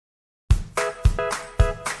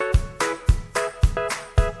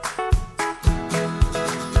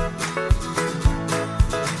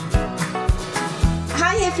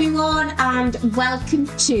and welcome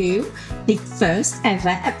to the first ever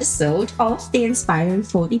episode of the Inspiring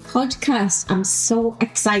 40 podcast. I'm so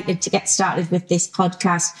excited to get started with this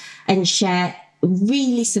podcast and share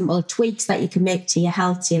really simple tweaks that you can make to your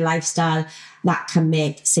health, to your lifestyle, that can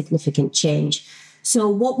make significant change. So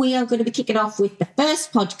what we are going to be kicking off with the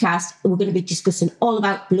first podcast, we're going to be discussing all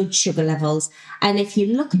about blood sugar levels. And if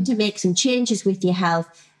you're looking to make some changes with your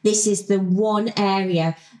health, this is the one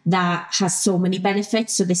area that has so many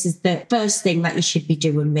benefits. So this is the first thing that you should be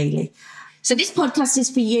doing, really. So this podcast is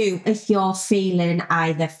for you if you're feeling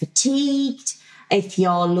either fatigued, if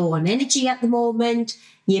you're low on energy at the moment,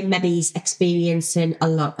 you're maybe experiencing a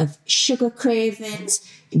lot of sugar cravings,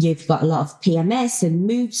 you've got a lot of PMS and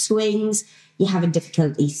mood swings, you're having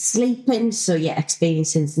difficulty sleeping, so you're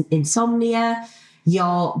experiencing insomnia,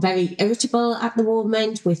 you're very irritable at the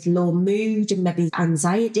moment with low mood and maybe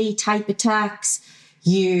anxiety type attacks,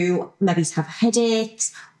 you maybe have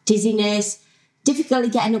headaches, dizziness, difficulty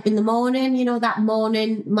getting up in the morning, that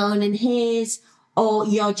morning haze, or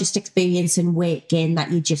you're just experiencing weight gain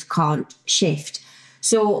that you just can't shift.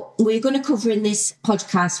 So we're going to cover in this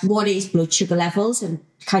podcast what is blood sugar levels and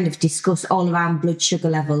kind of discuss all around blood sugar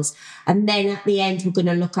levels. And then at the end, we're going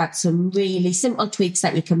to look at some really simple tweaks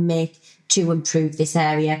that you can make to improve this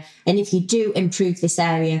area. And if you do improve this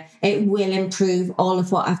area, it will improve all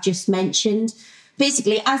of what I've just mentioned.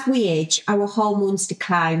 Basically, as we age, our hormones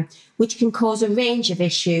decline, which can cause a range of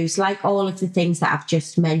issues like all of the things that I've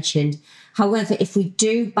just mentioned. However, if we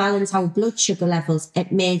do balance our blood sugar levels,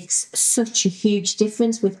 it makes such a huge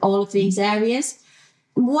difference with all of these areas.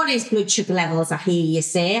 What is blood sugar levels, I hear you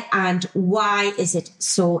say, and why is it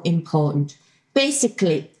so important?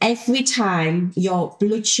 Basically, every time your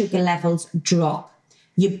blood sugar levels drop,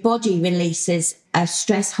 your body releases a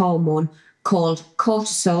stress hormone called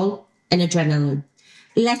cortisol and adrenaline.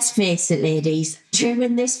 Let's face it, ladies,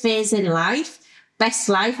 during this phase in life, best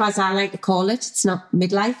life, as I like to call it, it's not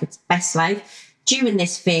midlife, it's best life. During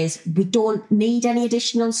this phase, we don't need any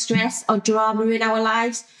additional stress or drama in our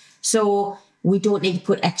lives. So we don't need to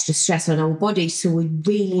put extra stress on our body. So we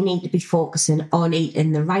really need to be focusing on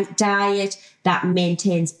eating the right diet that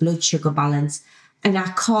maintains blood sugar balance. And I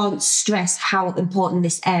can't stress how important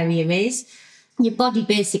this area is. Your body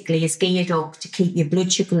basically is geared up to keep your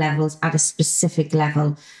blood sugar levels at a specific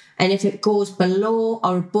level. And if it goes below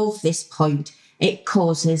or above this point, it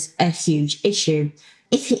causes a huge issue.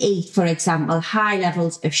 If you eat, for example, high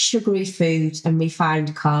levels of sugary foods and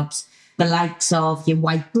refined carbs, the likes of your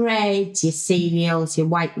white breads, your cereals, your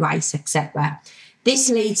white rice, etc., this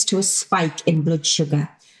leads to a spike in blood sugar,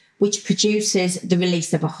 which produces the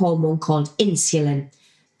release of a hormone called insulin.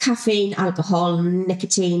 Caffeine, alcohol,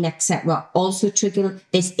 nicotine, etc. also trigger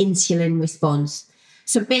this insulin response.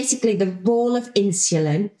 So basically, the role of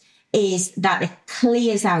insulin is that it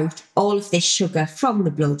clears out all of this sugar from the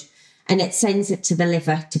blood and it sends it to the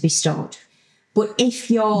liver to be stored. But if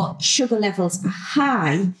your sugar levels are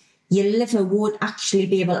high, your liver won't actually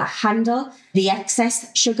be able to handle the excess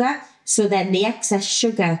sugar. So then the excess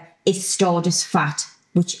sugar is stored as fat,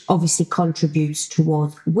 which obviously contributes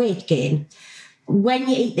towards weight gain. When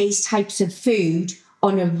you eat these types of food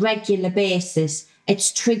on a regular basis,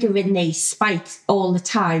 it's triggering these spikes all the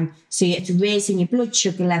time. So it's raising your blood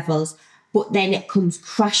sugar levels, but then it comes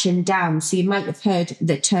crashing down. So you might have heard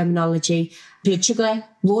the terminology blood sugar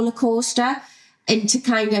roller coaster. And to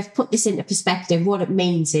kind of put this into perspective, what it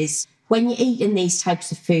means is when you're eating these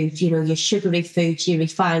types of foods, your sugary foods, your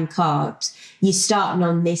refined carbs, you're starting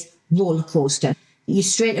on this roller coaster. You're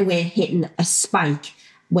straight away hitting a spike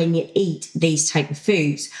when you eat these type of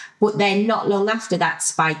foods. But then not long after that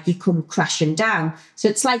spike, you come crashing down. So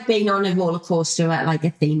it's like being on a roller coaster at like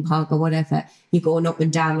a theme park or whatever. You're going up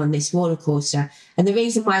and down on this roller coaster. And the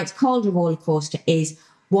reason why it's called a roller coaster is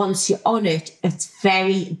once you're on it, it's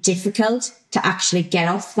very difficult to actually get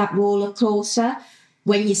off that roller coaster.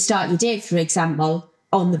 When you start your day, for example,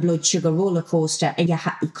 on the blood sugar roller coaster and you're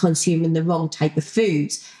consuming the wrong type of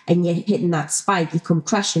foods and you're hitting that spike, you come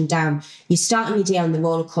crashing down. You're starting your day on the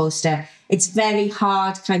roller coaster. It's very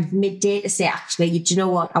hard kind of midday to say, actually, do you know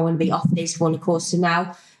what? I want to be off this roller coaster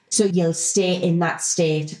now. So you'll stay in that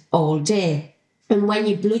state all day. And when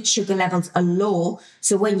your blood sugar levels are low,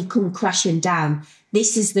 so when you come crashing down,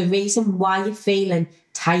 this is the reason why you're feeling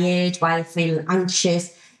tired, why you're feeling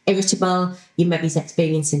anxious, irritable, you maybe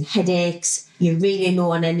experiencing headaches, you're really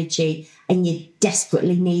low on energy and you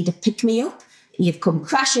desperately need a pick-me-up. You've come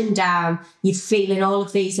crashing down, you're feeling all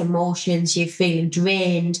of these emotions, you're feeling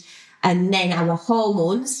drained, and then our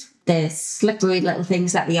hormones, the slippery little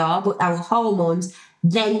things that they are, but our hormones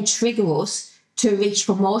then trigger us to reach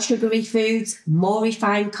for more sugary foods, more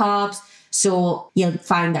refined carbs, So you'll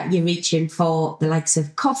find that you're reaching for the likes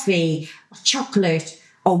of coffee, or chocolate,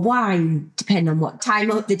 or wine, depending on what time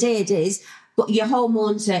of the day it is. But your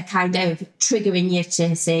hormones are kind of triggering you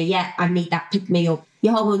to say, yeah, I need that pick-me-up.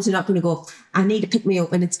 Your hormones are not going to go, I need a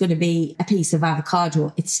pick-me-up and it's going to be a piece of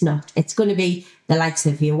avocado. It's not. It's going to be the likes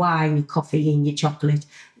of your wine, your coffee and your chocolate.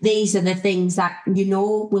 These are the things that you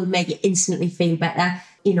know will make you instantly feel better.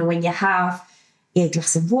 You know, when you have your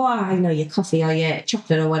glass of wine or your coffee or your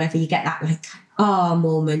chocolate or whatever, you get that like,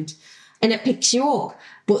 moment and it picks you up.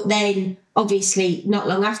 But then obviously not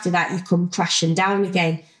long after that, you come crashing down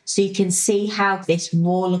again. So you can see how this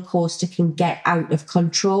roller coaster can get out of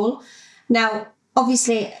control. Now,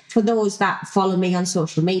 obviously, for those that follow me on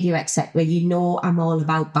social media, etc., you know I'm all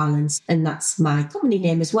about balance. And that's my company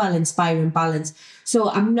name as well, Inspiring Balance. So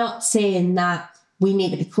I'm not saying that we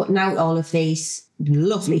need to be cutting out all of these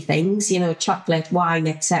lovely things, you know, chocolate, wine,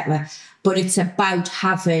 etc. But it's about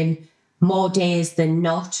having more days than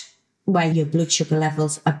not where your blood sugar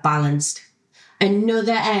levels are balanced.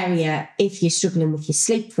 Another area, if you're struggling with your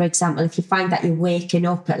sleep, for example, if you find that you're waking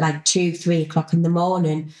up at like 2, 3 o'clock in the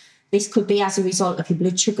morning, this could be as a result of your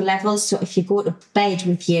blood sugar levels. So if you go to bed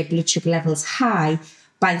with your blood sugar levels high,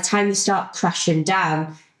 by the time you start crashing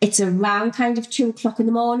down, it's around kind of 2 o'clock in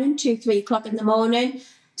the morning, 2, 3 o'clock in the morning.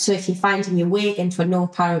 So if you're finding you're waking for no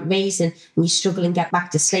apparent reason and you struggle and get back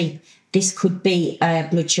to sleep, this could be a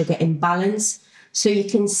blood sugar imbalance. So you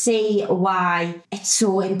can see why it's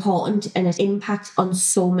so important and it impacts on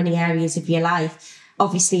so many areas of your life.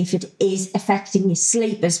 Obviously, if it is affecting your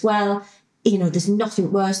sleep as well, you know, there's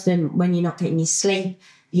nothing worse than when you're not getting your sleep,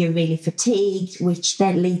 you're really fatigued, which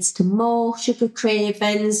then leads to more sugar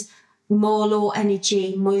cravings, more low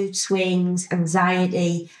energy, mood swings,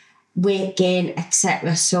 anxiety, weight gain,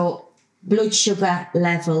 etc. So blood sugar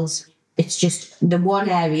levels, it's just the one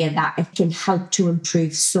area that it can help to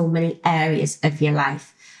improve so many areas of your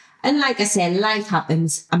life. And like I said, life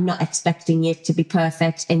happens. I'm not expecting you to be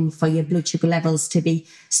perfect and for your blood sugar levels to be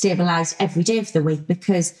stabilised every day of the week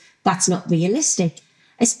because that's not realistic,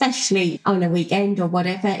 especially on a weekend or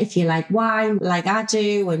whatever. If you like wine, like I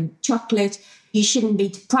do, and chocolate, you shouldn't be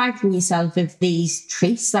depriving yourself of these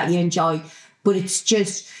treats that you enjoy. But it's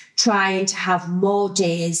just trying to have more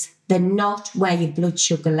days than not where your blood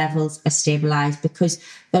sugar levels are stabilised, because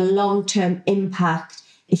the long-term impact,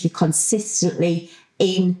 if you're consistently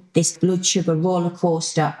in this blood sugar roller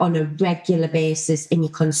coaster on a regular basis and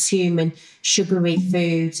you're consuming sugary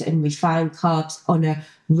foods and refined carbs on a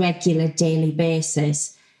regular daily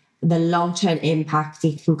basis, the long-term impact,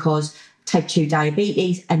 it can cause type 2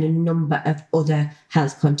 diabetes and a number of other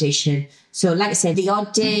health conditions. So like I said, the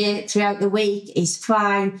odd day throughout the week is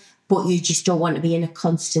fine, but you just don't want to be in a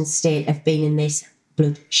constant state of being in this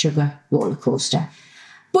blood sugar roller coaster.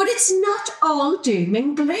 But it's not all doom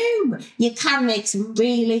and gloom. You can make some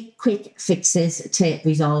really quick fixes to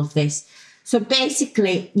resolve this. So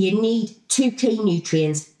basically, you need 2 key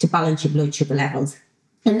nutrients to balance your blood sugar levels.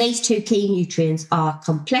 And these 2 key nutrients are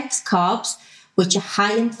complex carbs, which are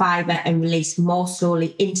high in fibre and release more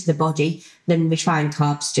slowly into the body than refined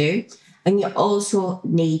carbs do. And you also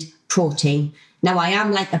need protein. Now, I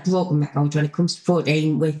am like a broken record when it comes to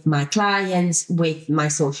protein with my clients, with my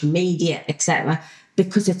social media, etc.,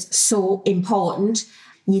 because it's so important.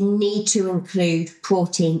 You need to include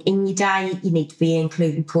protein in your diet. You need to be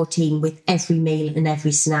including protein with every meal and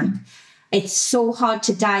every snack. It's so hard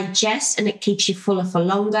to digest and it keeps you fuller for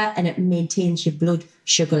longer and it maintains your blood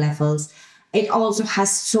sugar levels. It also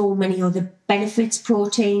has so many other benefits,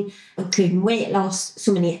 protein, including weight loss,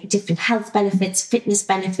 so many different health benefits, fitness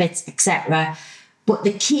benefits, etc. But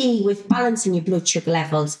the key with balancing your blood sugar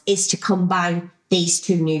levels is to combine these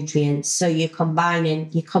 2 nutrients. So you're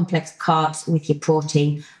combining your complex carbs with your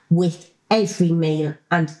protein with every meal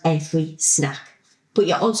and every snack. But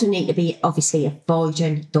you also need to be obviously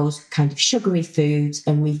avoiding those kind of sugary foods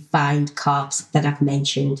and refined carbs that I've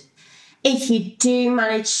mentioned. If you do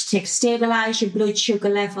manage to stabilise your blood sugar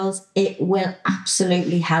levels, it will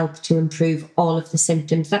absolutely help to improve all of the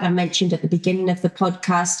symptoms that I mentioned at the beginning of the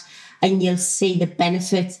podcast, and you'll see the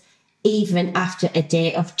benefits even after a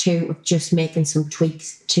day or 2 of just making some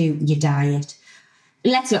tweaks to your diet.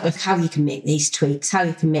 Let's look at how you can make these tweaks, how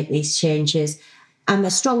you can make these changes. I'm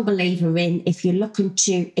a strong believer in, if you're looking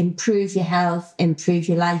to improve your health, improve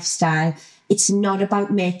your lifestyle, it's not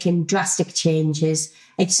about making drastic changes.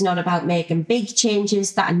 It's not about making big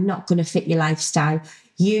changes that are not going to fit your lifestyle.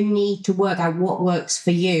 You need to work out what works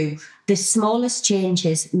for you. The smallest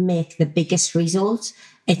changes make the biggest results.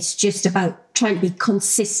 It's just about trying to be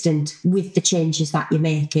consistent with the changes that you're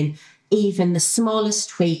making. Even the smallest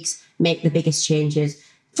tweaks make the biggest changes.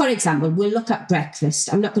 For example, we'll look at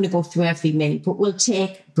breakfast. I'm not going to go through every meal, but we'll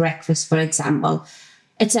take breakfast, for example.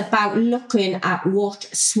 It's about looking at what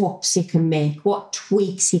swaps you can make, what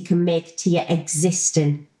tweaks you can make to your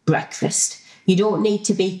existing breakfast. You don't need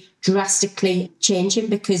to be drastically changing,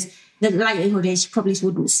 because the likelihood is you probably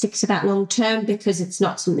wouldn't stick to that long term, because it's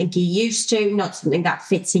not something you're used to, not something that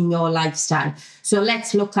fits in your lifestyle. So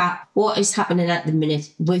let's look at what is happening at the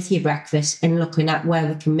minute with your breakfast and looking at where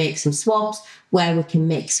we can make some swaps, where we can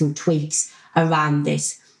make some tweaks around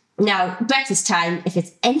this. Now, breakfast time, if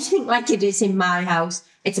it's anything like it is in my house,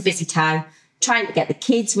 it's a busy time. Trying to get the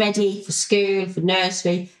kids ready for school, for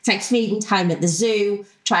nursery. It's like feeding time at the zoo,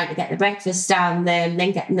 trying to get the breakfast down there, and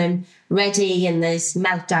then getting them ready, and there's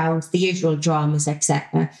meltdowns, the usual dramas,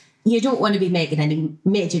 etc. You don't want to be making any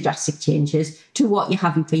major drastic changes to what you're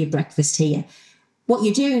having for your breakfast here. What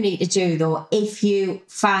you do need to do, though, if you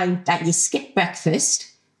find that you skip breakfast,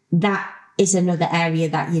 that is another area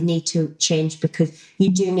that you need to change, because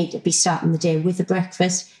you do need to be starting the day with a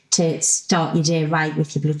breakfast to start your day right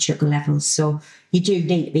with your blood sugar levels. So you do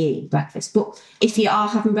need to be eating breakfast. But if you are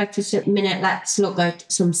having breakfast at the minute, let's look at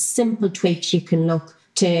some simple tweaks you can look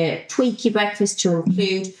to tweak your breakfast to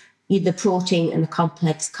include the protein and the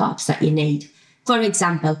complex carbs that you need. For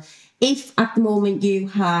example, if at the moment you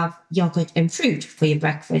have yogurt and fruit for your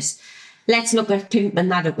breakfast, let's look at pimping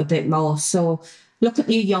that up a bit more. So look at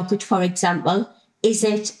your yogurt, for example. Is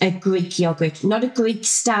it a Greek yogurt? Not a Greek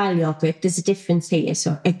style yogurt. There's a difference here.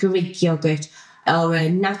 So a Greek yogurt or a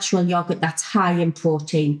natural yogurt that's high in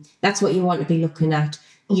protein. That's what you want to be looking at.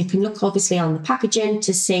 You can look obviously on the packaging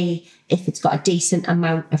to see if it's got a decent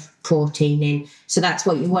amount of protein in. So that's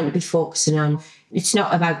what you want to be focusing on. It's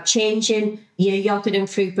not about changing your yogurt and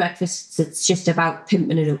fruit breakfasts. It's just about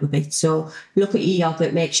pimping it up a bit. So look at your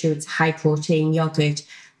yogurt, make sure it's high protein yogurt.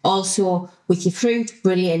 Also, with your fruit,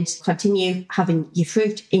 brilliant. Continue having your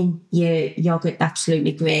fruit in your yogurt,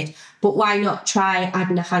 absolutely great. But why not try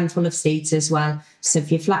adding a handful of seeds as well? So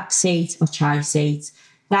if you're flax seeds or chia seeds,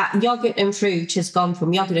 that yogurt and fruit has gone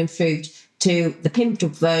from yogurt and fruit to the pimped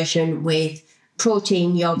up version with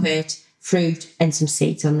protein, yogurt, fruit, and some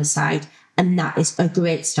seeds on the side. And that is a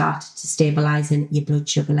great start to stabilising your blood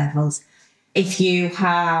sugar levels. If you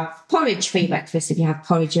have porridge for your breakfast, if you have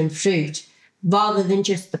porridge and fruit, rather than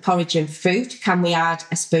just the porridge and fruit, can we add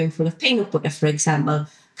a spoonful of peanut butter, for example?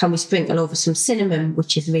 Can we sprinkle over some cinnamon,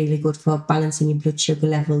 which is really good for balancing your blood sugar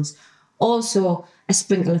levels? Also, a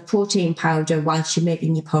sprinkle of protein powder whilst you're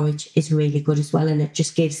making your porridge is really good as well, and it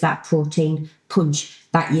just gives that protein punch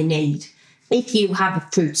that you need. If you have a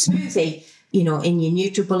fruit smoothie, in your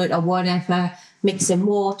NutriBullet or whatever, mix some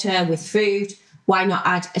water with fruit, why not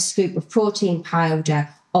add a scoop of protein powder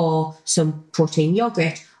or some protein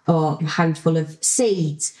yogurt or a handful of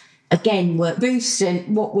seeds? Again, we're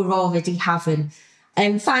boosting what we're already having.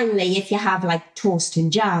 And finally, if you have like toast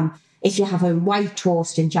and jam, if you have a white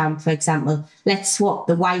toast and jam, for example, let's swap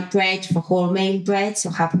the white bread for wholemeal bread. So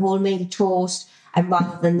have wholemeal toast, and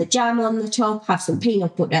rather than the jam on the top, have some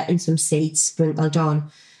peanut butter and some seeds sprinkled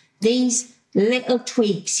on. These little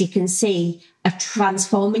tweaks you can see are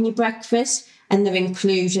transforming your breakfast, and they're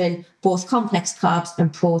including both complex carbs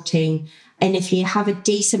and protein. And if you have a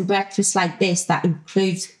decent breakfast like this that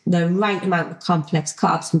includes the right amount of complex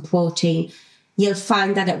carbs and protein, you'll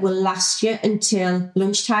find that it will last you until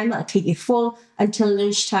lunchtime. It'll keep you full until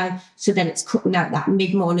lunchtime. So then it's cutting out that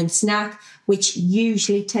mid-morning snack, which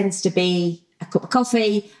usually tends to be a cup of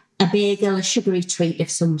coffee, a bagel, a sugary treat of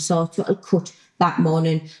some sort. So it'll cut that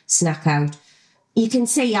morning snack out. You can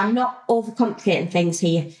see I'm not overcomplicating things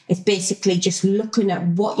here. It's basically just looking at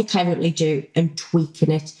what you currently do and tweaking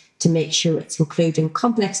it to make sure it's including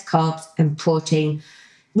complex carbs and protein.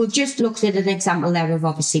 We've just looked at an example there of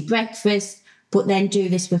obviously breakfast, but then do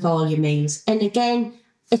this with all your meals. And again,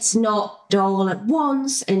 it's not all at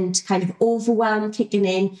once and kind of overwhelm kicking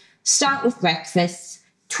in. Start with breakfast,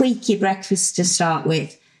 tweak your breakfast to start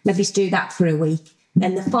with. Maybe do that for a week.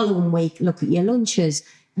 Then the following week, look at your lunches.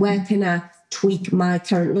 Where can I tweak my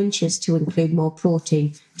current lunches to include more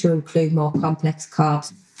protein, to include more complex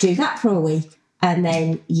carbs? Do that for a week. And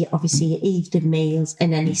then obviously your evening meals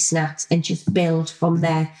and any snacks, and just build from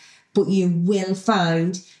there. But you will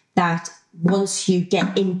find that once you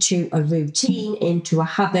get into a routine, into a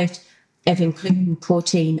habit of including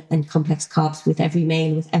protein and complex carbs with every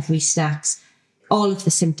meal, with every snacks, all of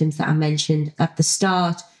the symptoms that I mentioned at the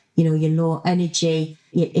start, your low energy,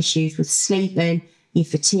 your issues with sleeping, your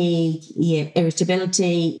fatigue, your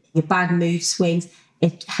irritability, your bad mood swings,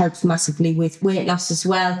 it helps massively with weight loss as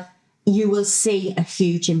well. You will see a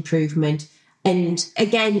huge improvement. And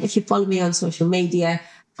again, if you follow me on social media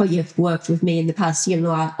or you've worked with me in the past,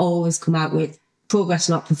 I always come out with progress,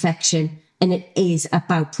 not perfection. And it is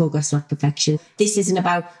about progress, not perfection. This isn't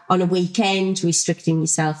about on a weekend restricting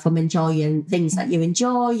yourself from enjoying things that you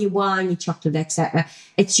enjoy, your wine, your chocolate, etc.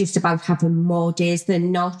 It's just about having more days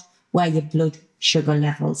than not where your blood sugar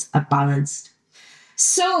levels are balanced.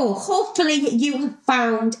 So hopefully you have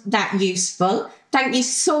found that useful. Thank you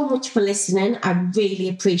so much for listening. I really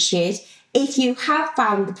appreciate it. If you have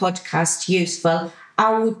found the podcast useful,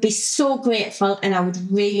 I would be so grateful, and I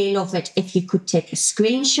would really love it if you could take a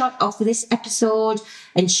screenshot of this episode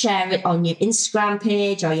and share it on your Instagram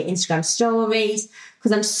page or your Instagram stories,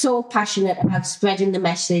 because I'm so passionate about spreading the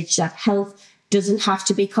message that health doesn't have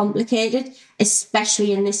to be complicated,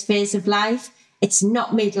 especially in this phase of life. It's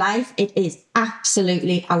not midlife. It is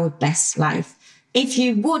absolutely our best life. If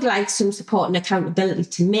you would like some support and accountability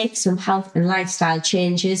to make some health and lifestyle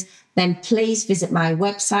changes, then please visit my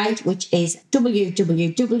website, which is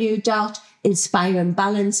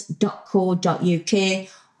www.inspireandbalance.co.uk,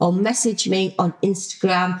 or message me on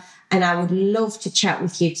Instagram, and I would love to chat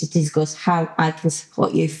with you to discuss how I can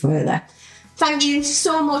support you further. Thank you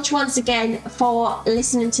so much once again for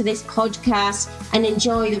listening to this podcast, and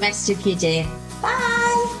enjoy the rest of your day.